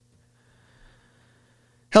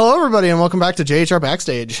Hello, everybody, and welcome back to JHR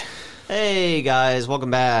Backstage. Hey, guys, welcome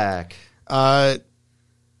back. It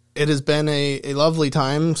has been a lovely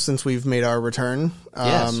time since we've made our return.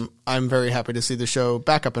 Yes. I'm very happy to see the show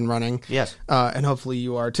back up and running. Yes. And hopefully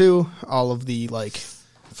you are too. All of the,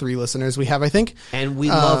 3 listeners we have, I think. And we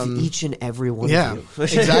love each and every one of you. Yeah,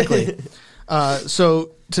 exactly.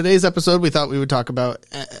 So today's episode, we thought we would talk about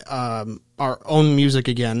our own music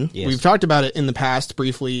again. Yes. We've talked about it in the past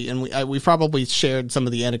briefly, and we've probably shared some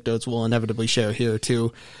of the anecdotes we'll inevitably share here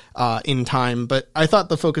too in time. But I thought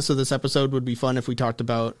the focus of this episode would be fun if we talked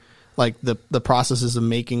about the processes of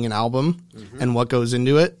making an album and what goes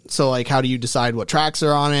into it. So how do you decide what tracks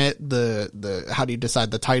are on it? How do you decide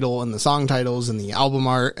the title and the song titles and the album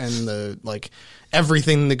art and the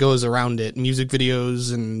everything that goes around it, music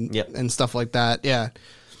videos and stuff like that. Yeah.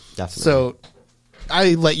 Definitely. So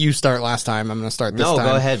I let you start last time. I'm going to start this time. No,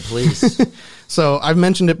 go ahead, please. So I've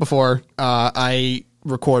mentioned it before. I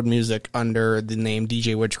record music under the name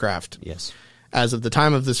DJ Witchcraft. Yes. As of the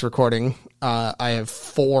time of this recording, I have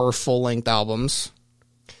 4 full-length albums.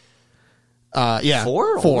 Yeah.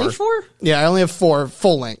 4? Only 4? Yeah, I only have 4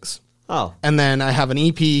 full lengths. Oh. And then I have an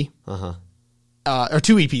EP. Uh-huh. Or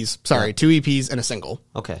 2 EPs. Sorry, Yeah. 2 EPs and a single.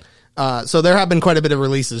 Okay. So there have been quite a bit of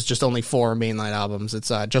releases, just only 4 mainline albums.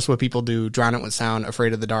 It's Just What People Do, Drown It With Sound,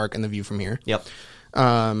 Afraid of the Dark, and The View From Here. Yep.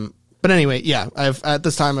 But anyway, yeah, at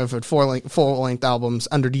this time I've had 4 full-length albums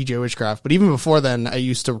under DJ Witchcraft. But even before then, I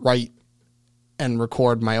used to write and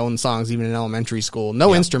record my own songs, even in elementary school.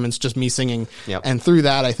 No instruments, just me singing. Yep. And through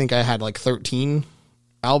that, I think I had 13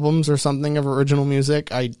 albums or something of original music.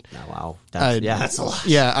 Oh, wow. That's a lot.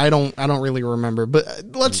 Yeah, I don't really remember. But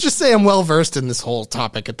let's just say I'm well versed in this whole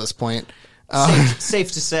topic at this point.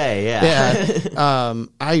 Safe to say, yeah. Yeah.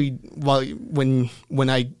 When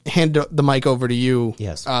I hand the mic over to you,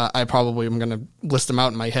 Yes. I probably am going to list them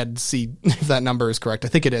out in my head to see if that number is correct. I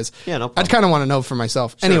think it is. Yeah, no problem. I'd kind of want to know for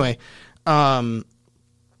myself. Sure. Anyway, but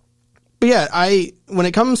yeah, when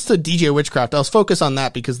it comes to DJ Witchcraft, I'll focus on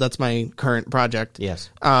that because that's my current project.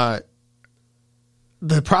 Yes. The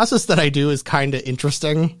process that I do is kind of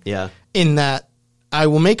interesting. Yeah. In that I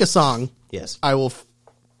will make a song. Yes. I will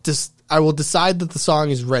decide that the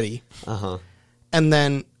song is ready. Uh-huh. And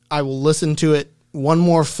then I will listen to it one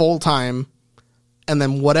more full time. And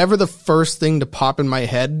then whatever the first thing to pop in my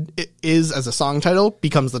head is as a song title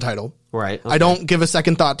becomes the title. Right. Okay. I don't give a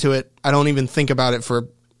second thought to it. I don't even think about it for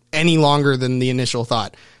any longer than the initial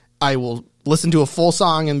thought. I will listen to a full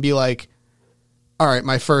song and be like, all right,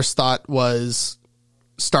 my first thought was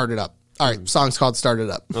Start It Up. All right, song's called Start It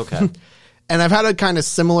Up. Okay. And I've had a kind of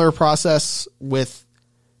similar process with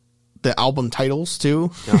the album titles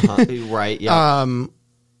too. Uh-huh. Right, yeah.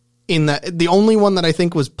 In that the only one that I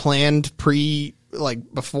think was planned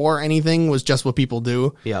before anything was Just What People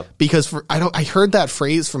Do. Yep. Because I heard that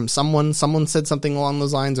phrase from someone said something along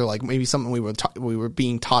those lines, or maybe something we were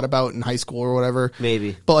being taught about in high school or whatever.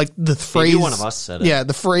 Maybe. But the phrase, Maybe one of us said it. Yeah,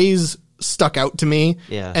 the phrase stuck out to me.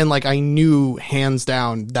 Yeah. And I knew hands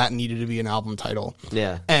down that needed to be an album title.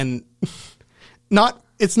 Yeah. And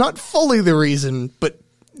it's not fully the reason, but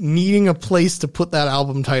needing a place to put that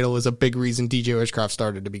album title is a big reason DJ Witchcraft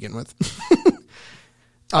started to begin with.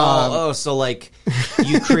 So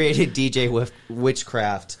you created DJ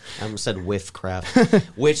Witchcraft. I almost said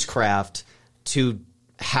Witchcraft to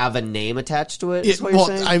have a name attached to it. Is what you're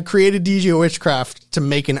saying? I created DJ Witchcraft to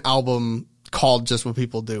make an album called Just What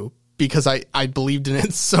People Do because I believed in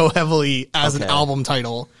it so heavily as an album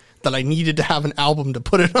title that I needed to have an album to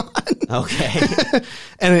put it on. Okay.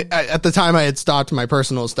 And at the time I had stopped my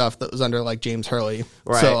personal stuff that was under James Hurley.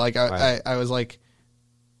 Right. So I was like,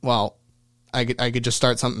 well, I could just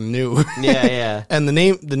start something new. Yeah, yeah. And the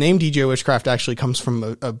name DJ Witchcraft actually comes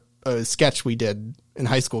from a sketch we did in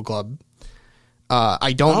high school club.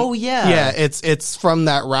 I don't. Oh yeah. Yeah, it's from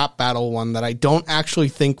that rap battle one that I don't actually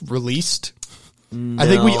think released. No, I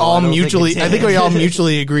think we all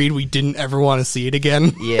mutually agreed we didn't ever want to see it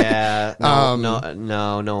again. Yeah.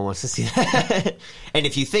 No one wants to see that. And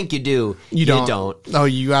if you think you do, you don't. Oh,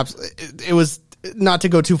 you absolutely. It was. Not to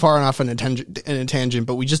go too far off in a tangent,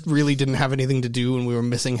 but we just really didn't have anything to do, and we were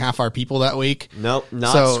missing half our people that week. Nope,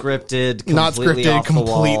 scripted.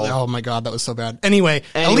 Completely. Oh my god, that was so bad. Anyway,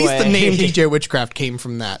 at least the name DJ Witchcraft came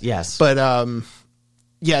from that. Yes, but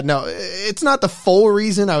yeah, no, it's not the full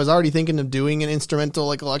reason. I was already thinking of doing an instrumental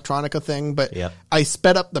electronica thing, but I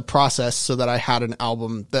sped up the process so that I had an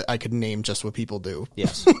album that I could name Just What People Do.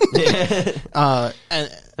 Yes, and I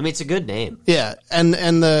mean it's a good name. Yeah, and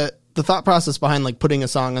the thought process behind putting a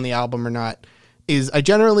song on the album or not is I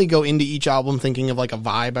generally go into each album thinking of a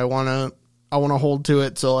vibe I want to hold to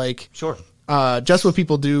it. So sure. Just What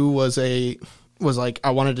People Do was was like,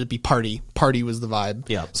 I wanted it to be party. Party was the vibe.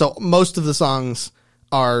 Yeah. So most of the songs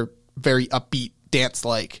are very upbeat,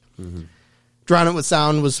 dance-like. Drown It With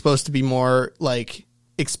Sound was supposed to be more like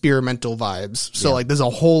experimental vibes. So like there's a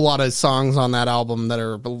whole lot of songs on that album that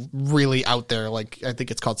are really out there. Like I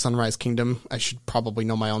think it's called Sunrise Kingdom. I should probably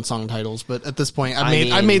know my own song titles, but at this point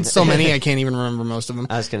I made so many I can't even remember most of them.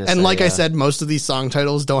 I was gonna and say, like I said, most of these song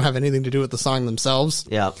titles don't have anything to do with the song themselves.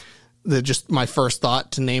 Yeah. They're just my first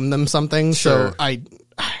thought to name them something. Sure. So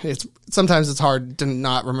sometimes it's hard to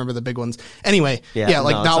not remember the big ones. Anyway, like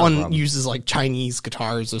no, that one problem. uses like Chinese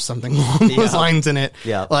guitars or something along those lines in it.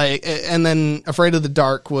 Yeah. Like, and then Afraid of the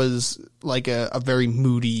Dark was like a very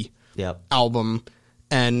moody album,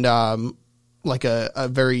 and like a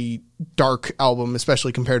very dark album,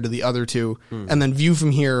 especially compared to the other two. And then View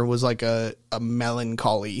From Here was like a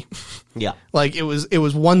melancholy. Yeah. Like it was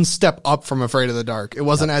one step up from Afraid of the Dark. It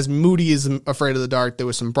wasn't as moody as Afraid of the Dark. There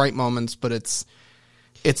was some bright moments, but it's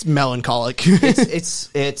melancholic. It's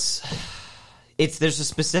there's a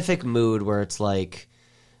specific mood where it's like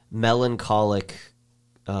melancholic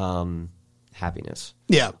happiness.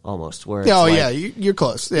 Yeah. Almost. Where it's you're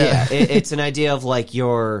close. Yeah. It's an idea of like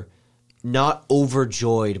you're not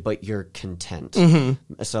overjoyed, but you're content.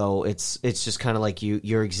 So it's just kind of like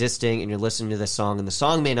you're existing and you're listening to this song, and the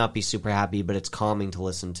song may not be super happy, but it's calming to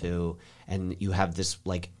listen to, and you have this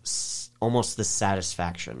like almost the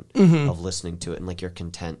satisfaction of listening to it, and like you're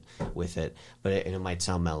content with it, but it might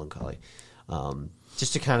sound melancholy.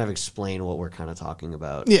 Just to kind of explain what we're kind of talking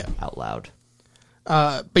about out loud.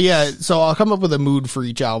 But yeah, so I'll come up with a mood for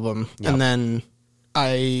each album, and then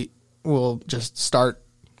I will just start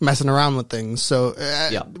messing around with things. So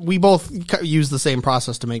we both use the same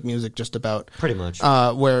process to make music, just about pretty much,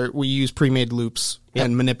 where we use pre-made loops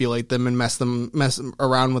and manipulate them and mess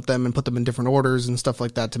around with them and put them in different orders and stuff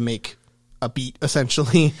like that to make a beat,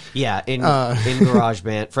 essentially. Yeah, in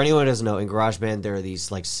GarageBand, for anyone who doesn't know, in GarageBand there are these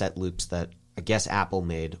like set loops that I guess Apple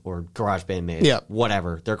made or GarageBand made,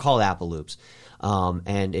 whatever. They're called Apple loops,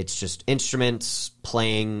 and it's just instruments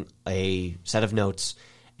playing a set of notes,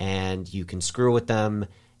 and you can screw with them.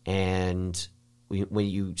 And when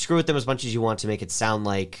you screw with them as much as you want to make it sound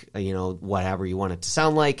like, whatever you want it to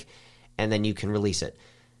sound like, and then you can release it.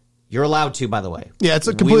 You're allowed to, by the way. Yeah, it's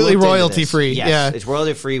completely royalty free. Yes, it's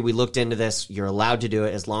royalty free. We looked into this. You're allowed to do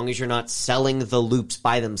it as long as you're not selling the loops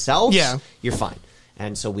by themselves. Yeah, you're fine.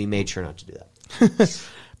 And so we made sure not to do that.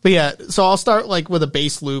 But yeah, so I'll start like with a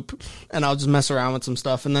bass loop, and I'll just mess around with some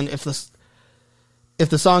stuff, and then if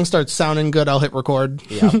the song starts sounding good, I'll hit record.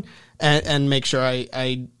 Yeah. and make sure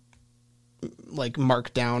I like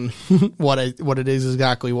mark down what it is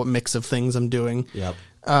exactly, what mix of things I'm doing. Yep.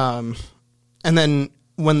 And then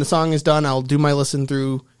when the song is done, I'll do my listen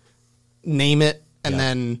through, name it, and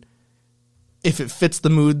then if it fits the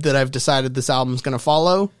mood that I've decided this album's going to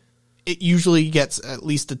follow, it usually gets at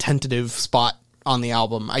least a tentative spot on the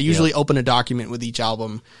album. I usually open a document with each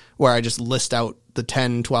album where I just list out the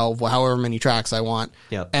 10, 12, however many tracks I want.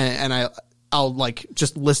 Yep. And I'll like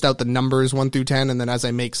just list out the numbers 1 through 10, and then as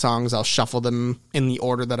I make songs, I'll shuffle them in the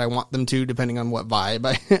order that I want them to, depending on what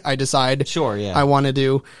vibe I decide I want to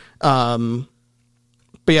do.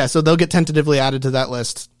 But yeah, so they'll get tentatively added to that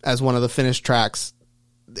list as one of the finished tracks.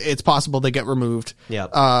 It's possible they get removed.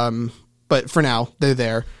 Yep. But for now, they're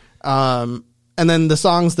there. And then the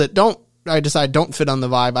songs that I decide don't fit on the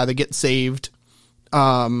vibe either get saved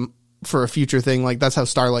for a future thing. Like that's how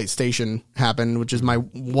Starlight Station happened, which is my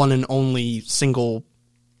one and only single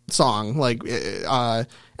song. Like,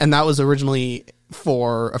 and that was originally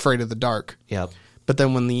for Afraid of the Dark. Yep. But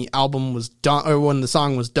then when the album was done, or when the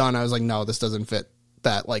song was done, I was like, no, this doesn't fit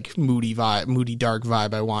that like moody dark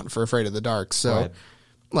vibe I want for Afraid of the Dark. So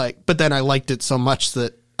but then I liked it so much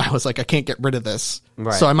that I was like, I can't get rid of this.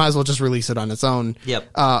 Right. So I might as well just release it on its own. Yep.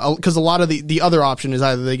 Because a lot of the other option is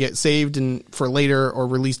either they get saved for later or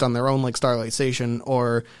released on their own, like Starlight Station,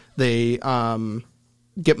 or they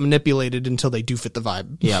get manipulated until they do fit the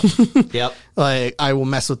vibe. Yep. Yep. Like I will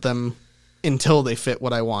mess with them until they fit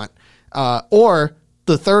what I want. Or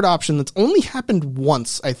the third option that's only happened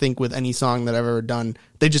once, I think, with any song that I've ever done,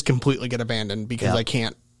 they just completely get abandoned because I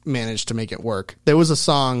can't manage to make it work. There was a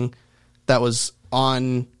song that was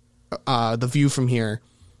on The View From Here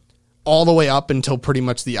all the way up until pretty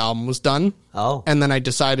much the album was done. Oh. And then I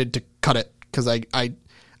decided to cut it because I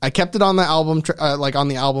kept it on the album, on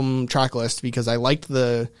the album track list because I liked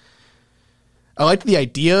the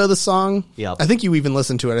idea of the song. Yep. I think you even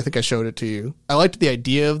listened to it. I think I showed it to you. I liked the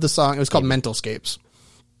idea of the song. It was called Mentalscapes.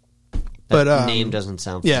 But name doesn't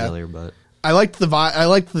sound familiar, but I liked the vibe. I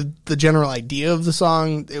liked the general idea of the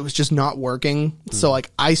song. It was just not working. So like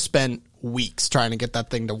I spent weeks trying to get that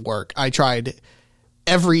thing to work. I tried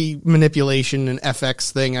every manipulation and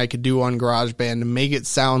FX thing I could do on GarageBand to make it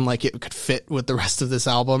sound like it could fit with the rest of this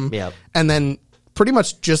album. Yep. And then pretty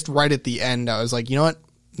much just right at the end, I was like, you know what?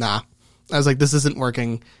 Nah. I was like, this isn't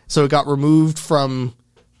working. So it got removed from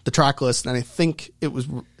the track list, and I think it was,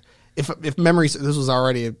 if memory, this was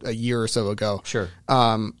already a year or so ago. Sure.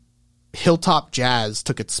 Hilltop Jazz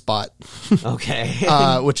took its spot.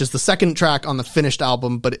 Okay. Which is the second track on the finished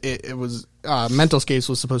album, but it was Mentalscapes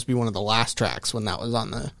was supposed to be one of the last tracks when that was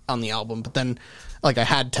on the album. But then, like, I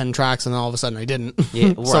had 10 tracks, and then all of a sudden I didn't.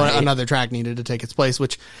 Yeah, right. So another track needed to take its place,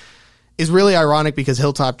 which is really ironic because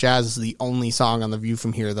Hilltop Jazz is the only song on The View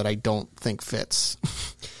From Here that I don't think fits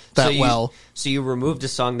well. So you removed a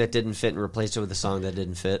song that didn't fit and replaced it with a song that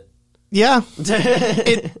didn't fit? Yeah.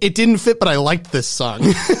 it didn't fit, but I liked this song.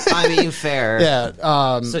 I mean, fair.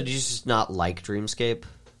 Yeah. So did you just not like Dreamscape?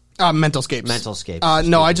 Mentalscapes. Mentalscapes.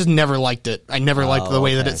 No, I just never liked it. I never liked the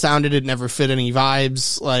way that it sounded. It never fit any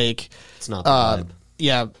vibes. Like, it's not the vibe.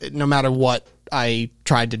 Yeah, no matter what I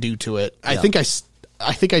tried to do to it. I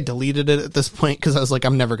think I deleted it at this point because I was like,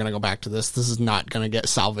 I'm never going to go back to this. This is not going to get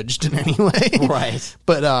salvaged in any way. Right.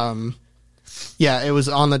 But, yeah, it was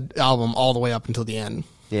on the album all the way up until the end.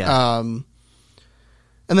 Yeah. And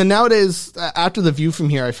then nowadays, after The View From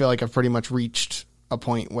Here, I feel like I've pretty much reached a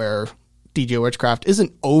point where DJ Witchcraft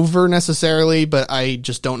isn't over necessarily, but I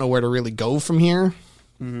just don't know where to really go from here.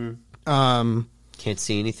 Mm-hmm. Can't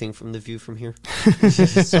see anything from The View From Here.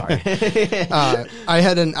 Sorry. I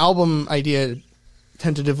had an album idea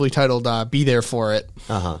tentatively titled Be There For It.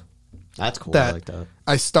 Uh-huh. That's cool. I like that.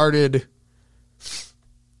 I started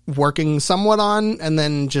working somewhat on and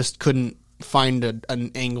then just couldn't find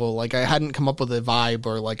an angle. Like, I hadn't come up with a vibe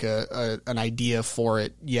or like an idea for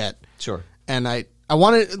it yet. Sure. And I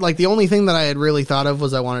wanted, like, the only thing that I had really thought of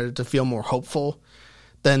was I wanted it to feel more hopeful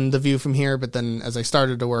than The View From Here. But then as I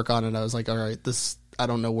started to work on it, I was like, all right, I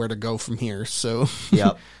don't know where to go from here. So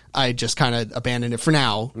yep. I just kind of abandoned it for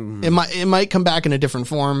now. Mm-hmm. It might come back in a different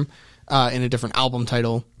form, in a different album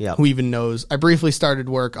title. Yep. Who even knows? I briefly started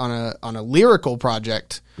work on a lyrical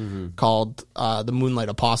project called The Moonlight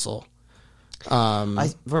Apostle.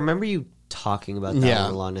 I remember you talking about that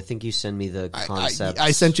one a lot. I think you sent me the concept.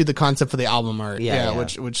 I sent you the concept for the album art. Yeah.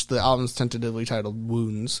 Which the album's tentatively titled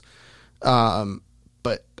Wounds.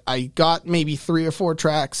 But I got maybe 3 or 4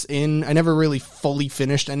 tracks in. I never really fully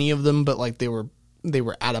finished any of them, but like they were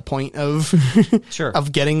at a point of sure.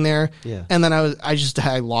 of getting there. Yeah. And then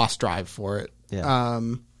I lost drive for it. Yeah.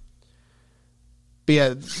 But yeah,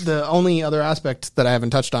 the only other aspect that I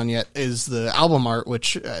haven't touched on yet is the album art,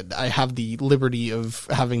 which I have the liberty of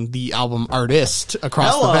having the album artist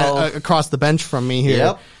across the bench from me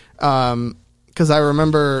here. Yep. Because I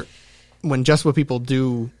remember when Just What People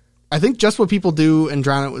Do, I think Just What People Do and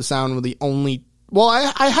Drown It With Sound were the only. Well,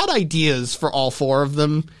 I had ideas for all 4 of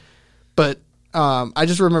them, but I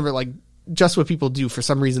just remember like Just What People Do, for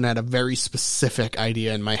some reason, I had a very specific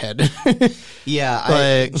idea in my head.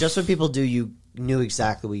 Yeah, Just What People Do, you knew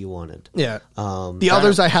exactly what you wanted. Yeah. The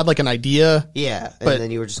others, I had like an idea. Yeah, but, and then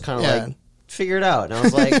you were just kind of like, figure it out. And I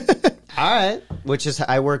was like, all right. Which is,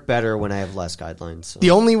 I work better when I have less guidelines. So.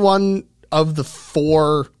 The only one of the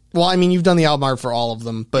 4, well, I mean, you've done the album art for all of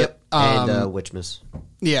them, but... Yep. And Witchmas.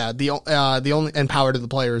 Yeah, the only, and Power to the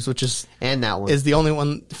Players, which is... And that one. Is the only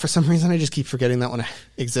one, for some reason, I just keep forgetting that one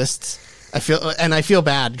exists. I feel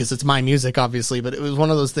bad because it's my music, obviously, but it was one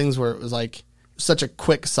of those things where it was like such a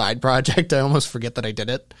quick side project, I almost forget that I did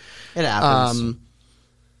it. It happens.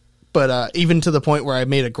 But even to the point where I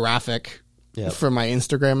made a graphic Yep. for my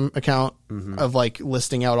Instagram account of like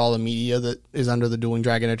listing out all the media that is under the Dueling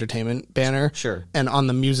Dragon Entertainment banner. Sure. And on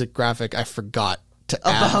the music graphic, I forgot to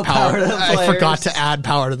About add Power to the Players. I forgot to add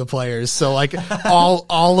Power to the Players. So like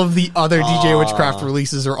all of the other DJ Witchcraft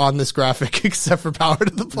releases are on this graphic except for Power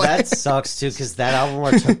to the Players. That sucks too, because that album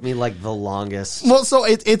art took me like the longest. Well, so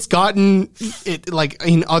it's gotten it like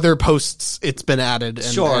in other posts it's been added and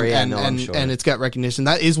sure. and it's got recognition.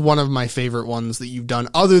 That is one of my favorite ones that you've done,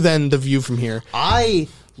 other than The View From Here. I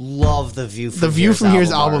love The View From Here's The View From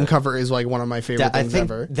Here's album art. cover is like one of my favorite things I think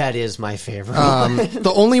ever. that is my favorite.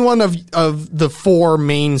 The only one of the 4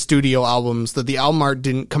 main studio albums that the album art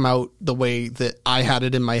didn't come out the way that I had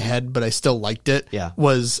it in my head, but I still liked it. Yeah.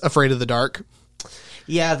 Was Afraid of the Dark.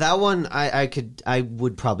 Yeah, that one I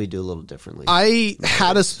would probably do a little differently. I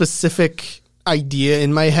had a specific idea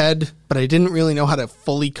in my head, but I didn't really know how to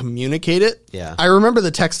fully communicate it. Yeah. I remember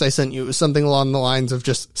the text I sent you. It was something along the lines of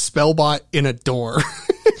just Spellbot in a door.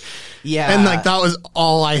 Yeah. And like that was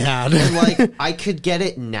all I had. And like I could get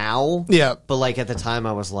it now. Yeah. But like at the time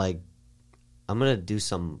I was like, I'm gonna do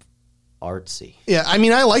some artsy. Yeah, I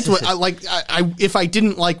mean, I liked what I like. If I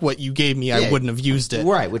didn't like what you gave me, I wouldn't have used it.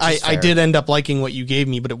 Right, which is fair. I did end up liking what you gave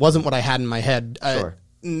me, but it wasn't what I had in my head. Sure.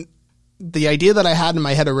 The idea that I had in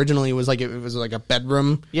my head originally was like it was like a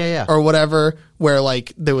bedroom, Yeah. or whatever, where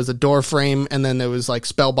like there was a door frame and then there was like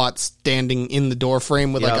Spellbot standing in the door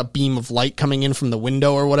frame with like a beam of light coming in from the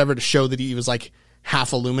window or whatever to show that he was like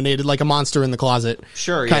half illuminated, like a monster in the closet,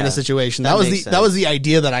 kind of situation. That was the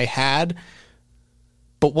idea that I had.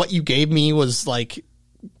 But what you gave me was like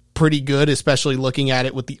pretty good, especially looking at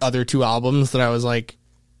it with the other two albums. That I was like,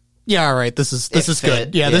 yeah, all right, this is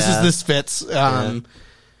good. Yeah, this fits.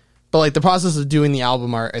 But like the process of doing the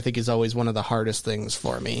album art, I think is always one of the hardest things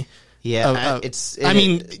for me. Yeah, I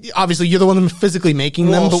mean, obviously you're the one physically making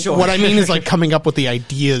them, but what I mean is like coming up with the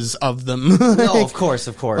ideas of them. No, of course.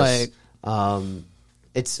 Like,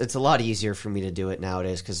 it's a lot easier for me to do it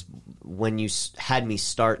nowadays because when you had me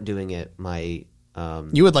start doing it,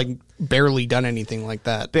 you had like barely done anything like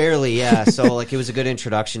that. Barely, yeah. So like it was a good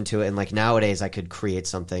introduction to it, and like nowadays I could create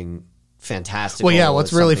something fantastic. Well, yeah.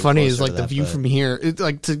 What's really funny is like the view from here.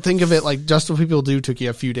 Like to think of it like Just What People Do took you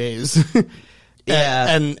a few days.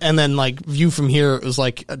 Yeah, and then like view from here it was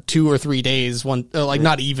like 2 or 3 days.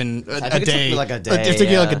 Not even a day. It took me like a day. It took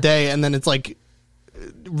you like a day, and then it's like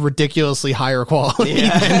ridiculously higher quality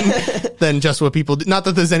than Just What People Do. Not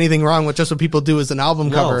that there's anything wrong with Just What People Do as an album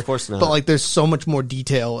cover, of course not. But like there's so much more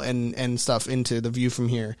detail and stuff into the view from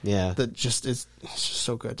here. Yeah, that just it's just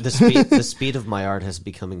so good. The speed of my art has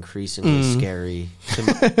become increasingly scary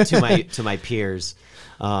to my peers.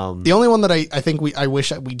 The only one that I think I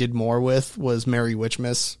wish we did more with was Merry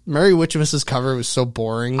Witchmas. Merry Witchmas's cover was so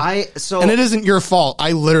boring. And it isn't your fault.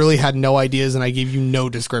 I literally had no ideas and I gave you no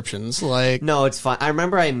descriptions. Like, no, it's fine. I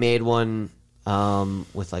remember I made one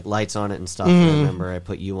with like lights on it and stuff. And I remember I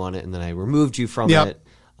put you on it and then I removed you from it.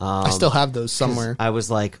 I still have those somewhere. I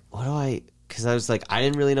was like, because I was like, I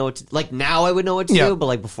didn't really know what to, like now I would know what to do, but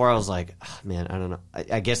like before I was like, oh, man, I don't know.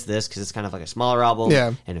 I guess this, because it's kind of like a smaller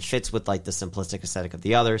album and it fits with like the simplistic aesthetic of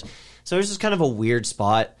the others. So it was just kind of a weird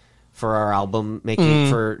spot for our album making,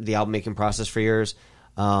 for the album making process for yours.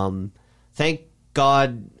 Thank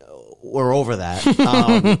God we're over that,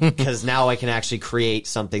 because now I can actually create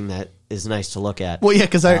something that is nice to look at. Well, yeah,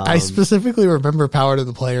 because I specifically remember Power to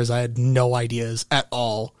the Players. I had no ideas at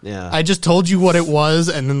all. Yeah, I just told you what it was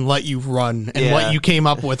and then let you run. And what you came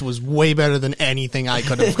up with was way better than anything I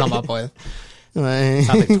could have come up with. That's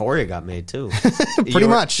how Victoria got made, too. Pretty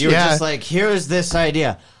much, You were just like, here's this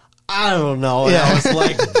idea. I don't know. And I was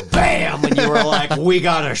like, bam! And you were like, we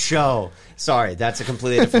got a show. Sorry, that's a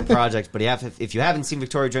completely different project. But if you haven't seen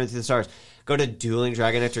Victoria Journey Through the Stars, go to Dueling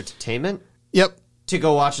Dragon Entertainment. Yep. To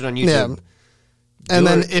go watch it on YouTube. Yeah. And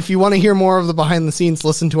then if you want to hear more of the behind the scenes,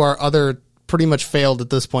 listen to our other pretty much failed at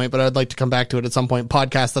this point, but I'd like to come back to it at some point,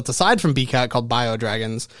 podcast that's aside from BCAT called Bio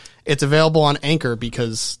Dragons. It's available on Anchor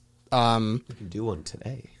because... we can do one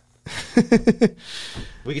today.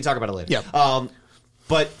 We can talk about it later. Yeah.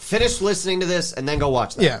 But finish listening to this and then go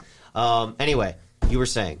watch that. Yeah. Anyway, you were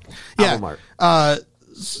saying. Album art.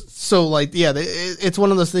 So, like, yeah, it's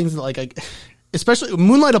one of those things that, like, especially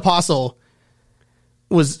Moonlight Apostle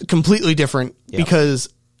was completely different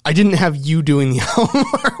because I didn't have you doing the album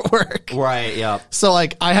artwork. Right, yeah. So,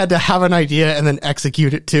 like, I had to have an idea and then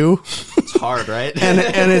execute it too. It's hard, right?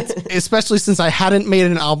 and it's especially since I hadn't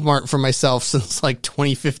made an album art for myself since like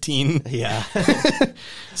 2015. Yeah.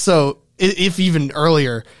 So, if even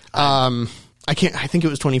earlier, I think it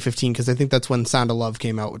was 2015 because I think that's when Sound of Love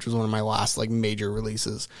came out, which was one of my last like major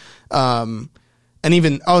releases. My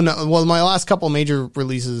last couple major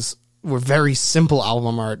releases were very simple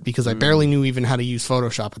album art because I barely knew even how to use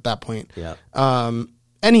Photoshop at that point. Yeah.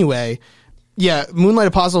 Anyway, yeah, Moonlight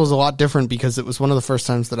Apostle was a lot different because it was one of the first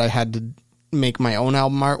times that I had to make my own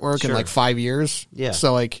album artwork in like 5 years. Yeah.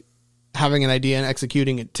 So like having an idea and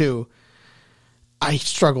executing it too, I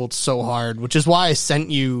struggled so hard, which is why I sent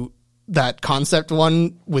you that concept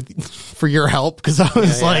one for your help, because I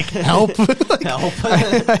was like, help. Like, help. I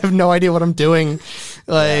have no idea what I'm doing.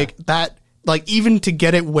 Like that. Like, even to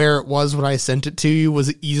get it where it was when I sent it to you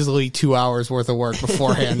was easily 2 hours worth of work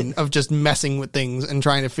beforehand of just messing with things and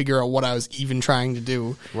trying to figure out what I was even trying to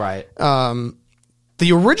do. Right.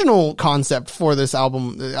 The original concept for this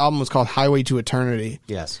album, the album was called Highway to Eternity.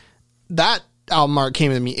 Yes. That album art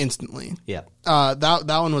came to me instantly. Yeah. That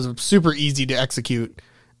one was super easy to execute.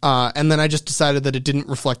 And then I just decided that it didn't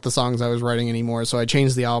reflect the songs I was writing anymore, so I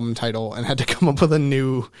changed the album title and had to come up with a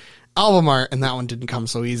new album art, and that one didn't come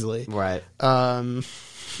so easily. Right. But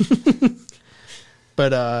do you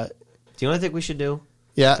know what I think we should do?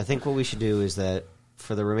 Yeah. I think what we should do is that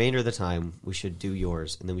for the remainder of the time, we should do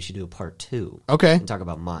yours, and then we should do a part 2. Okay. And talk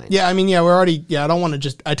about mine. Yeah, I mean, yeah, we're already. Yeah, I don't want to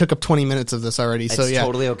just. I took up 20 minutes of this already, so It's yeah,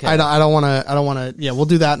 totally okay. I don't want to. I don't want to. Yeah, we'll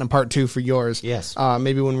do that in a part 2 for yours. Yes.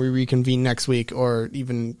 Maybe when we reconvene next week, or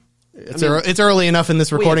even it's early enough in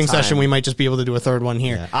this recording session, we might just be able to do a third one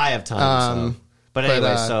here. Yeah, I have time. But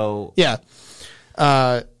anyway, so yeah.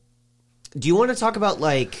 Do you want to talk about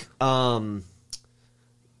like your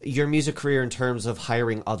music career in terms of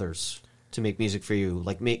hiring others to make music for you,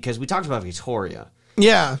 like me? Because we talked about Victoria.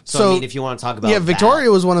 Yeah. So I mean, if you want to talk about Victoria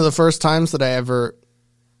was one of the first times that I ever.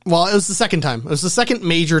 Well, it was the second time. It was the second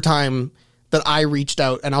major time that I reached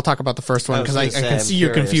out, and I'll talk about the first one because I can see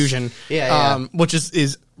your confusion. Yeah. Which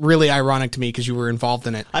is really ironic to me because you were involved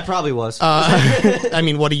in it. I probably was. I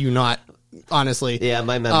mean, what are you not? Honestly, yeah,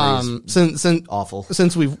 my memory is awful.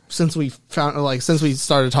 Since we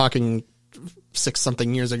started talking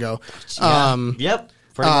 6-something years ago. Yep.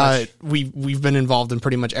 Pretty much. We've been involved in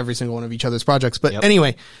pretty much every single one of each other's projects. But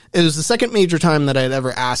anyway, it was the second major time that I had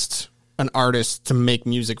ever asked an artist to make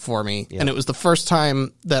music for me. Yep. And it was the first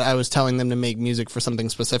time that I was telling them to make music for something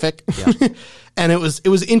specific. Yep. And it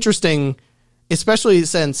was interesting, especially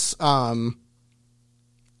since I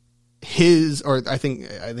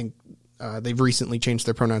think they've recently changed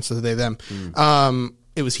their pronouns to they, them.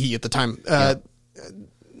 It was he at the time.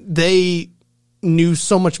 They knew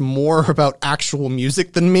so much more about actual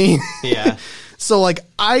music than me. Yeah. So like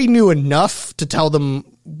I knew enough to tell them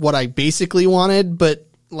what I basically wanted, but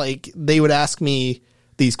like they would ask me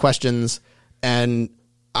these questions and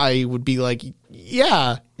I would be like,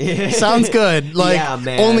 yeah, sounds good. Like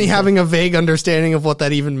only having a vague understanding of what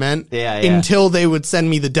that even meant until they would send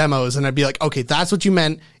me the demos and I'd be like, okay, that's what you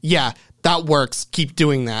meant. Yeah, that works. Keep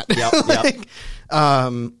doing that. Yep.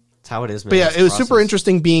 That's how it is, man. But yeah, it was super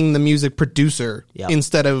interesting being the music producer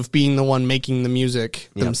instead of being the one making the music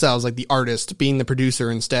themselves, like the artist being the producer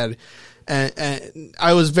instead. And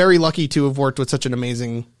I was very lucky to have worked with such an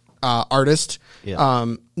amazing artist. Yeah.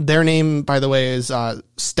 Their name, by the way, is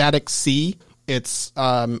Static C. It's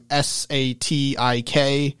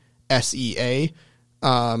SATIKSEA.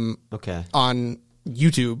 Okay. On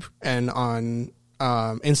YouTube and on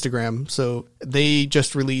Instagram. So they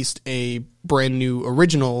just released a brand new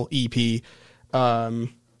original EP of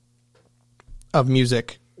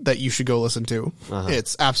music that you should go listen to.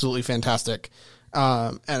 It's absolutely fantastic.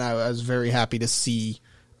 And I was very happy to see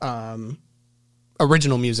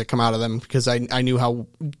original music come out of them because I knew how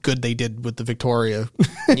good they did with the Victoria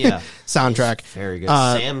soundtrack. It's very good.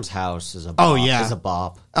 Sam's House is a bop. Is a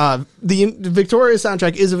bop. The Victoria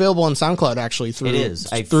soundtrack is available on SoundCloud actually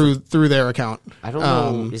through their account. I don't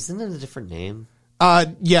know. Isn't it a different name?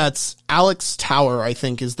 It's Alex Tower, I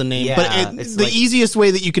think is the name. Yeah, but the easiest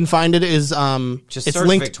way that you can find it is just it's search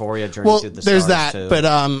linked. Victoria Journey Through the there's Stars, that, too.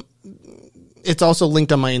 but it's also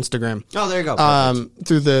linked on my Instagram. Oh, there you go.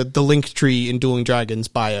 Through the link tree in Dueling Dragons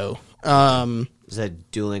bio. Is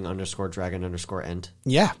that dueling_dragon_end?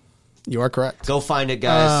 Yeah, you are correct. Go find it,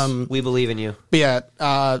 guys. We believe in you. But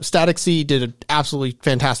yeah, Static C did an absolutely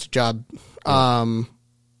fantastic job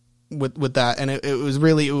with that, and it was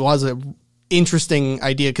a interesting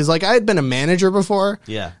idea because like I had been a manager before.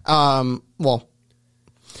 Yeah. Well,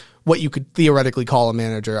 what you could theoretically call a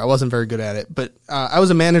manager. I wasn't very good at it, but I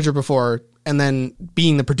was a manager before, and then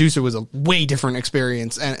being the producer was a way different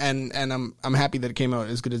experience. And I'm happy that it came out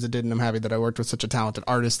as good as it did, and I'm happy that I worked with such a talented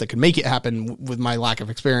artist that could make it happen with my lack of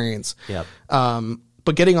experience. Yep.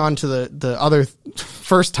 But getting on to the other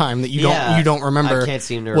first time that you don't remember, I can't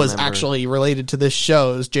seem to was remember. Actually related to this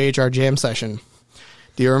show's JHR Jam session.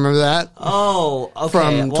 Do you remember that? Oh, okay.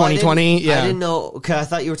 From 2020? I didn't know. Cause I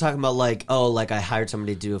thought you were talking about like I hired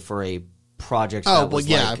somebody to do it for a project that was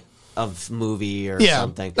like of movie or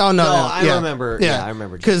something. Oh, no. I remember. Yeah, I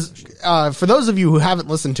remember. Because for those of you who haven't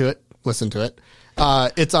listened to it, listen to it.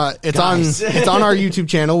 It's on our YouTube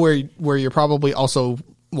channel where you're probably also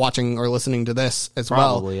watching or listening to this as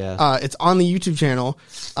probably, well. Yeah. It's on the YouTube channel.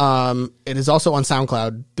 It is also on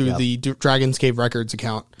SoundCloud through the Dragon's Cave Records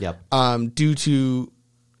account. Yep. Due to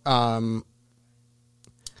I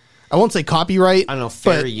won't say copyright. I don't know,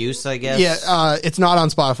 fair use, I guess. Yeah, it's not on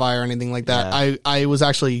Spotify or anything like that. Yeah. I was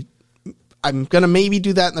actually, I'm gonna maybe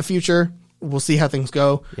do that in the future. We'll see how things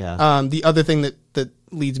go. Yeah. The other thing that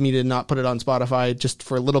leads me to not put it on Spotify, just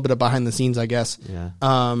for a little bit of behind the scenes, I guess. Yeah.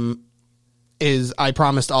 Is I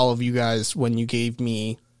promised all of you guys when you gave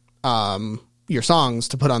me your songs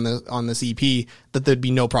to put on this EP that there'd be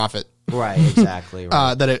no profit. Right, exactly.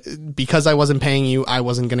 Right. Because I wasn't paying you, I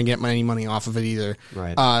wasn't going to get any money off of it either.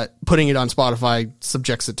 Right. Putting it on Spotify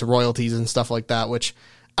subjects it to royalties and stuff like that, which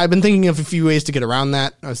I've been thinking of a few ways to get around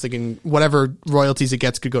that. I was thinking whatever royalties it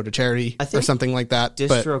gets could go to charity or something like that.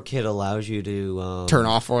 DistroKid allows you to turn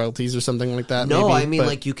off royalties or something like that. No, maybe, I mean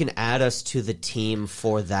like you can add us to the team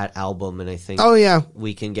for that album, and I think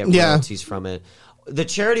we can get royalties from it. The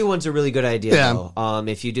charity one's a really good idea, though.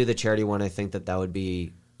 If you do the charity one, I think that would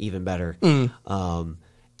be even better. And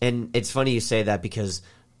it's funny you say that because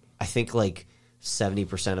I think like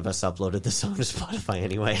 70% of us uploaded the song to Spotify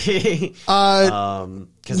anyway.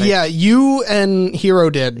 You and Hero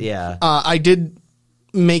did. Yeah. I did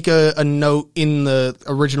make a note in the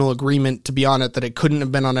original agreement, to be on it, that it couldn't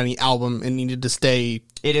have been on any album. It needed to stay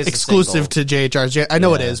exclusive to JHR's. I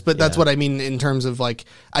know it is, but that's what I mean in terms of like,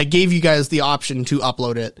 I gave you guys the option to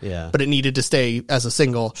upload it, but it needed to stay as a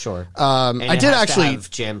single. Sure. I did actually have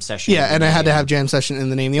Jam Session. Yeah, and I had to have Jam Session in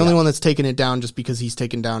the name. The only one that's taken it down just because he's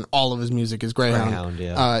taken down all of his music is Greyhound.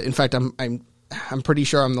 In fact, I'm pretty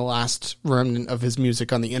sure I'm the last remnant of his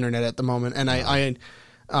music on the internet at the moment, and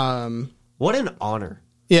what an honor.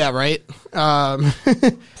 Yeah, right.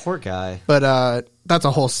 Poor guy. But that's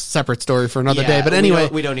a whole separate story for another day. But anyway,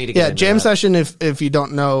 we don't need to get into Jam that. Session, if you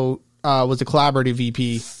don't know, was a collaborative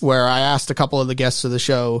EP where I asked a couple of the guests of the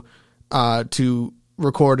show to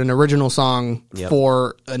record an original song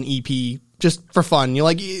for an EP just for fun.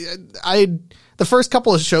 The first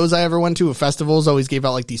couple of shows I ever went to at festivals always gave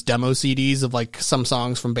out like these demo CDs of like some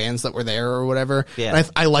songs from bands that were there or whatever. Yeah. And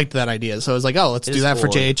I liked that idea. So I was like, oh, let's do that for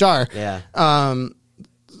JHR. Yeah.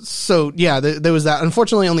 So yeah, there was that.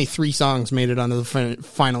 Unfortunately, only 3 songs made it onto the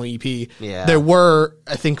final EP. Yeah. There were,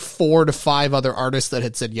 I think, 4 to 5 other artists that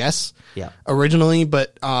had said yes. Originally,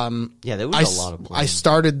 but there was a lot of plans. I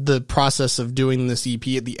started the process of doing this EP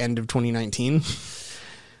at the end of 2019.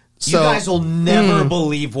 So, you guys will never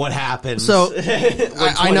believe what happened. So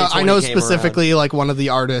I know specifically, like one of the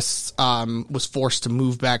artists was forced to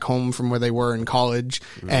move back home from where they were in college,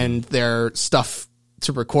 and their stuff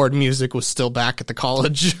to record music was still back at the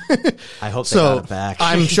college. I hope they got it back.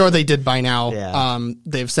 I'm sure they did by now. Yeah.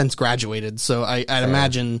 They've since graduated, so I'd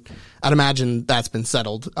imagine that's been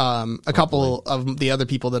settled. A couple of the other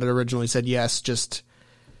people that had originally said yes just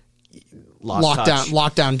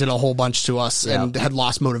lockdown did a whole bunch to us and had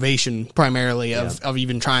lost motivation primarily of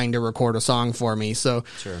even trying to record a song for me. So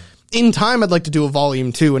in time, I'd like to do a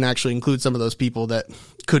volume 2 and actually include some of those people that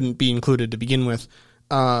couldn't be included to begin with.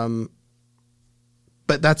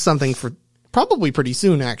 But that's something for probably pretty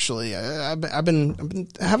soon. Actually, I've been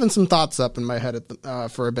having some thoughts up in my head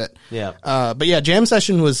for a bit. Yeah. But yeah, Jam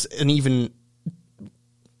Session was an even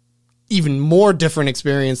more different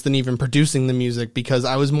experience than even producing the music, because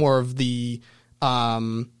I was more of the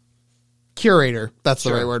curator. That's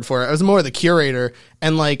the right word for it. I was more of the curator,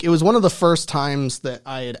 and like it was one of the first times that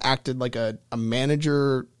I had acted like a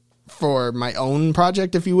manager for my own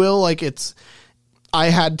project, if you will. Like I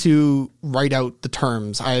had to write out the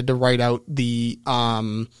terms. I had to write out the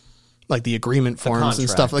like the agreement forms and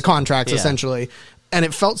stuff, the contracts essentially. And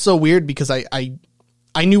it felt so weird because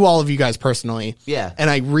I knew all of you guys personally. Yeah. And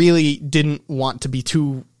I really didn't want to be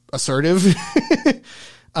too assertive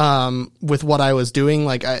with what I was doing.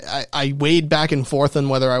 Like I weighed back and forth on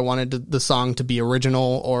whether I wanted the song to be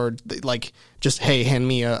original or like just, hey, hand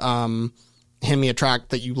me a track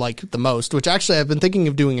that you like the most, which actually I've been thinking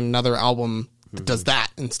of doing another album that does that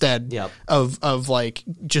instead of like,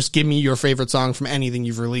 just give me your favorite song from anything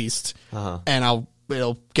you've released and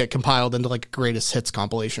it'll get compiled into like a greatest hits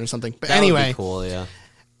compilation or something. But anyway, would be cool, yeah.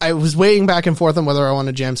 I was weighing back and forth on whether I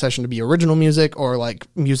wanted Jam Session to be original music or like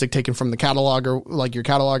music taken from the catalog or like your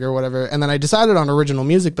catalog or whatever. And then I decided on original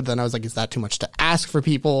music, but then I was like, is that too much to ask for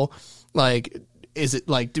people? Like, is it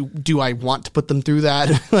like, do I want to put them through that?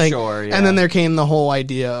 Like, sure, yeah. And then there came the whole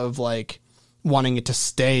idea of like wanting it to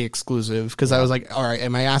stay exclusive, because I was like, all right,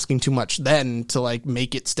 am I asking too much then to like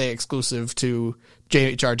make it stay exclusive to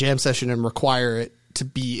JHR Jam Session and require it to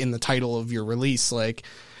be in the title of your release? Like,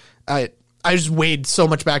 I just weighed so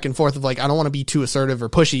much back and forth of like, I don't want to be too assertive or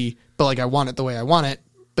pushy, but like I want it the way I want it.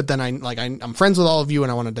 But then I'm friends with all of you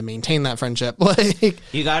and I wanted to maintain that friendship. Like,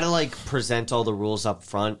 you got to like present all the rules up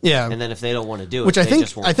front. Yeah. And then if they don't want to do it, which I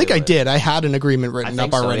think I did. did. I had an agreement written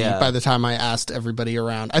up already by the time I asked everybody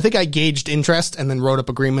around. I think I gauged interest and then wrote up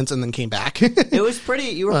agreements and then came back. You were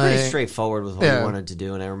pretty straightforward with what you wanted to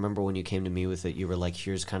do. And I remember when you came to me with it, you were like,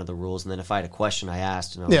 here's kind of the rules. And then if I had a question, I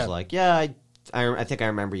asked, and I was like, I think I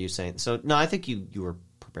remember you saying. So no, I think you were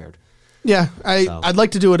prepared. Yeah, I'd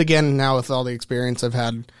like to do it again now with all the experience I've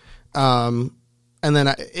had. And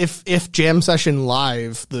then if Jam Session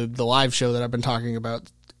Live, the live show that I've been talking about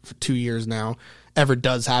for 2 years now, ever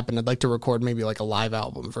does happen, I'd like to record maybe like a live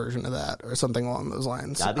album version of that or something along those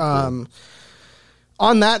lines. That'd be cool.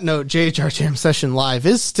 on that note, JHR Jam Session Live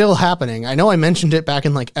is still happening. I know I mentioned it back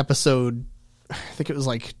in like episode, I think it was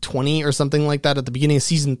like 20 or something like that at the beginning of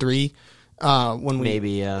season 3. When we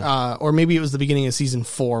maybe or maybe it was the beginning of season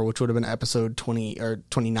 4, which would have been episode 20 or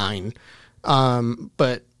 29.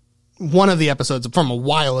 But one of the episodes from a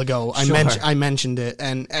while ago, I mentioned it,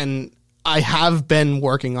 and I have been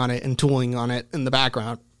working on it and tooling on it in the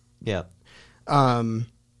background. Yeah.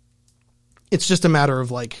 It's just a matter of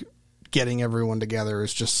like getting everyone together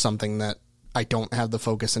is just something that I don't have the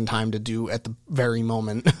focus and time to do at the very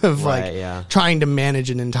moment of trying to manage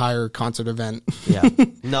an entire concert event. Yeah.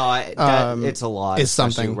 No, it's a lot. It's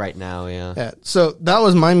something right now. Yeah. So that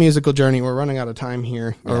was my musical journey. We're running out of time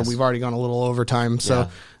here, or we've already gone a little over time. So,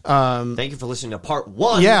 thank you for listening to part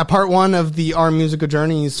 1. Yeah. Part 1 of our musical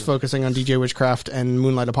journeys focusing on DJ Witchcraft and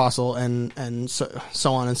Moonlight Apostle and so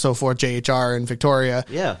on and so forth, JHR and Victoria.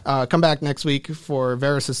 Yeah. Come back next week for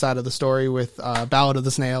Veras' side of the story with Ballad of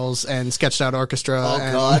the Snails and Sketched Out Orchestra. Oh,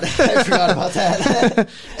 God. I forgot about that.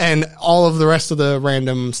 And all of the rest of the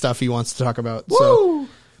random stuff he wants to talk about. Woo! So,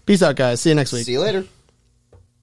 peace out, guys. See you next week. See you later.